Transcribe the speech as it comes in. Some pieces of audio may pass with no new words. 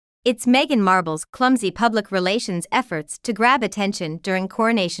It's Meghan Markle's clumsy public relations efforts to grab attention during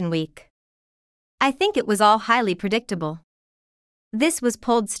Coronation Week. I think it was all highly predictable. This was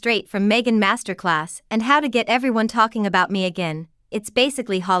pulled straight from Meghan Masterclass and How to Get Everyone Talking About Me Again. It's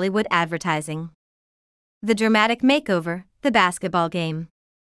basically Hollywood advertising. The dramatic makeover, the basketball game.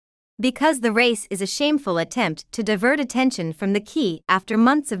 Because the race is a shameful attempt to divert attention from the key after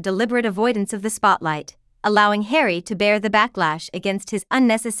months of deliberate avoidance of the spotlight, allowing Harry to bear the backlash against his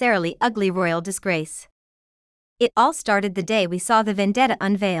unnecessarily ugly royal disgrace. It all started the day we saw the vendetta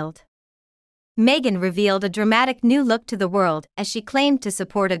unveiled. Meghan revealed a dramatic new look to the world as she claimed to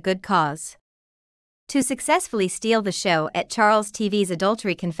support a good cause. To successfully steal the show at Charles TV's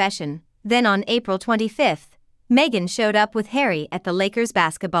adultery confession, then on April 25th, Meghan showed up with Harry at the Lakers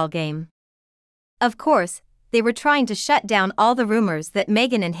basketball game. Of course, they were trying to shut down all the rumors that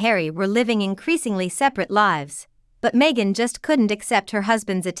Meghan and Harry were living increasingly separate lives, but Meghan just couldn't accept her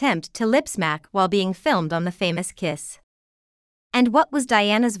husband's attempt to lip-smack while being filmed on the famous kiss. And what was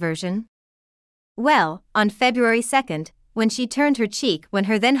Diana's version? Well, on February 2nd, when she turned her cheek when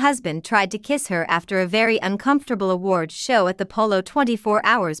her then-husband tried to kiss her after a very uncomfortable awards show at the Polo 24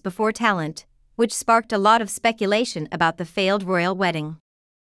 hours before Talent, which sparked a lot of speculation about the failed royal wedding.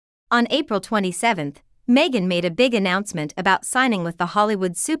 On April 27th, Meghan made a big announcement about signing with the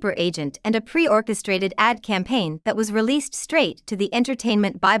Hollywood super agent and a pre-orchestrated ad campaign that was released straight to the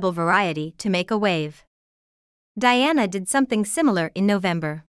entertainment Bible Variety to make a wave. Diana did something similar in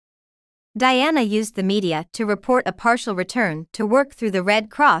November. Diana used the media to report a partial return to work through the Red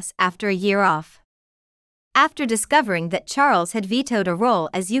Cross after a year off. After discovering that Charles had vetoed a role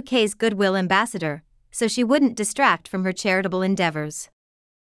as UK's Goodwill Ambassador, so she wouldn't distract from her charitable endeavours.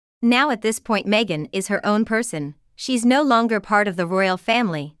 Now at this point Meghan is her own person, she's no longer part of the royal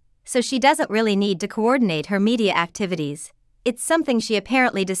family, so she doesn't really need to coordinate her media activities. It's something she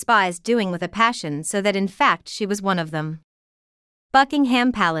apparently despised doing with a passion, so that in fact she was one of them.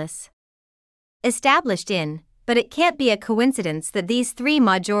 Buckingham Palace. Established in, but it can't be a coincidence that these three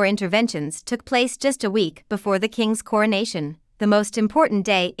major interventions took place just a week before the king's coronation, the most important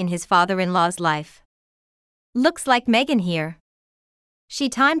day in his father-in-law's life. Looks like Meghan here. She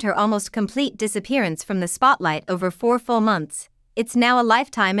timed her almost complete disappearance from the spotlight over 4 full months. It's now a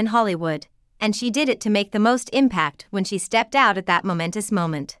lifetime in Hollywood, and she did it to make the most impact when she stepped out at that momentous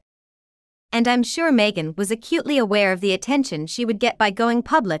moment. And I'm sure Meghan was acutely aware of the attention she would get by going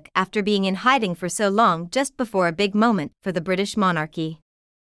public after being in hiding for so long just before a big moment for the British monarchy.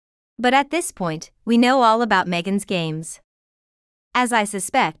 But at this point, we know all about Meghan's games. As I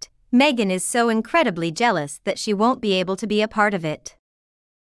suspect, Meghan is so incredibly jealous that she won't be able to be a part of it.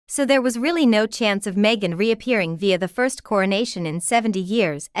 So there was really no chance of Meghan reappearing via the first coronation in 70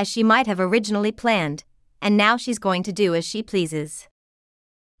 years as she might have originally planned, and now she's going to do as she pleases.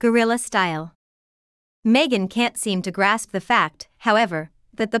 Guerrilla style. Meghan can't seem to grasp the fact, however,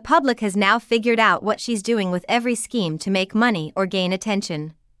 that the public has now figured out what she's doing with every scheme to make money or gain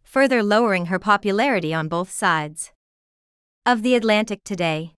attention, further lowering her popularity on both sides. Of The Atlantic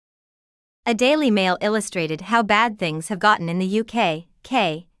today. A Daily Mail illustrated how bad things have gotten in the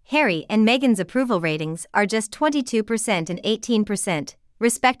UK. Harry and Meghan's approval ratings are just 22% and 18%,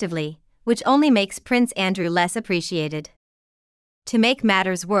 respectively, which only makes Prince Andrew less appreciated. To make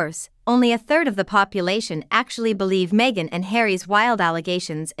matters worse, only a third of the population actually believe Meghan and Harry's wild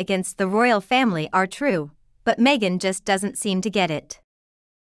allegations against the royal family are true, but Meghan just doesn't seem to get it.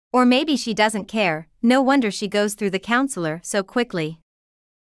 Or maybe she doesn't care, no wonder she goes through the counselor so quickly.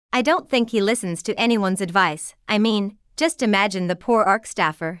 I don't think he listens to anyone's advice. I mean, just imagine the poor ARC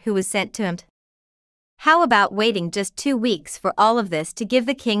staffer who was sent to him. How about waiting just 2 weeks for all of this to give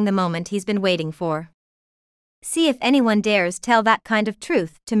the king the moment he's been waiting for? See if anyone dares tell that kind of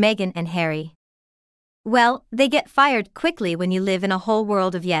truth to Meghan and Harry. Well, they get fired quickly when you live in a whole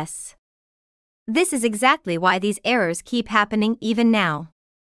world of yes. This is exactly why these errors keep happening even now.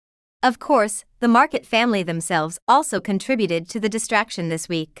 Of course, the Market family themselves also contributed to the distraction this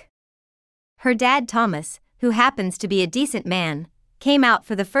week. Her dad Thomas, who happens to be a decent man, came out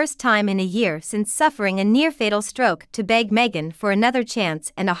for the first time in a year since suffering a near-fatal stroke to beg Meghan for another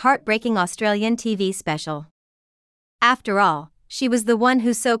chance and a heartbreaking Australian TV special. After all, she was the one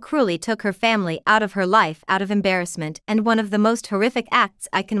who so cruelly took her family out of her life out of embarrassment, and one of the most horrific acts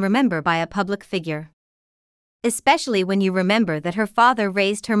I can remember by a public figure. Especially when you remember that her father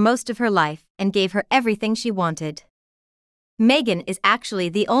raised her most of her life and gave her everything she wanted. Meghan is actually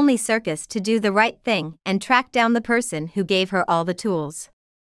the only circus to do the right thing and track down the person who gave her all the tools.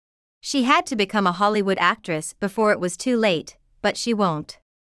 She had to become a Hollywood actress before it was too late, but she won't.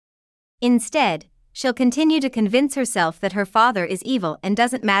 Instead, she'll continue to convince herself that her father is evil and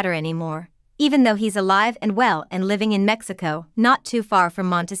doesn't matter anymore, even though he's alive and well and living in Mexico, not too far from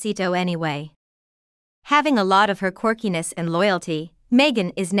Montecito anyway. Having a lot of her quirkiness and loyalty,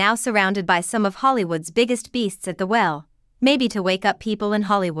 Meghan is now surrounded by some of Hollywood's biggest beasts at the well, maybe to wake up people in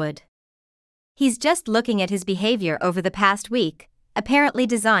Hollywood. He's just looking at his behavior over the past week, apparently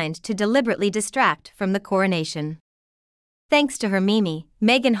designed to deliberately distract from the coronation. Thanks to her Mimi,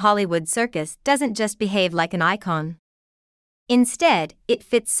 Meghan Hollywood circus doesn't just behave like an icon. Instead, it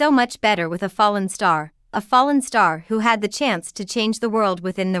fits so much better with a fallen star who had the chance to change the world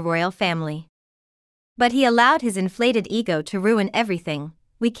within the royal family. But he allowed his inflated ego to ruin everything.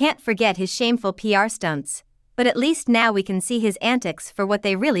 We can't forget his shameful PR stunts, but at least now we can see his antics for what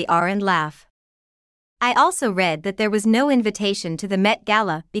they really are and laugh. I also read that there was no invitation to the Met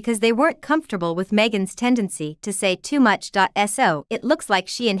Gala because they weren't comfortable with Meghan's tendency to say too much. So it looks like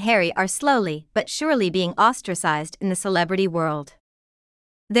she and Harry are slowly but surely being ostracized in the celebrity world.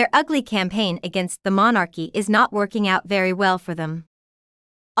 Their ugly campaign against the monarchy is not working out very well for them.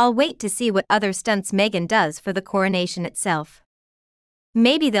 I'll wait to see what other stunts Meghan does for the coronation itself.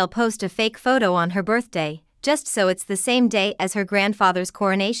 Maybe they'll post a fake photo on her birthday, just so it's the same day as her grandfather's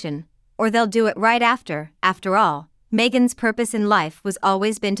coronation, or they'll do it right after. After all, Meghan's purpose in life was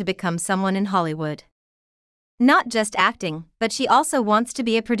always been to become someone in Hollywood. Not just acting, but she also wants to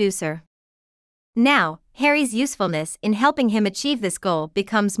be a producer. Now, Harry's usefulness in helping him achieve this goal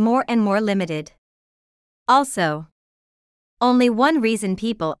becomes more and more limited. Also, only one reason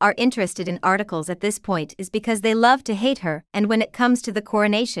people are interested in articles at this point is because they love to hate her, and when it comes to the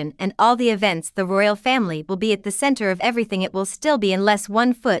coronation and all the events, the royal family will be at the center of everything. It will still be, unless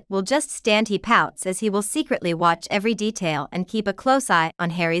one foot will just stand. He pouts as he will secretly watch every detail and keep a close eye on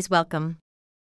Harry's welcome.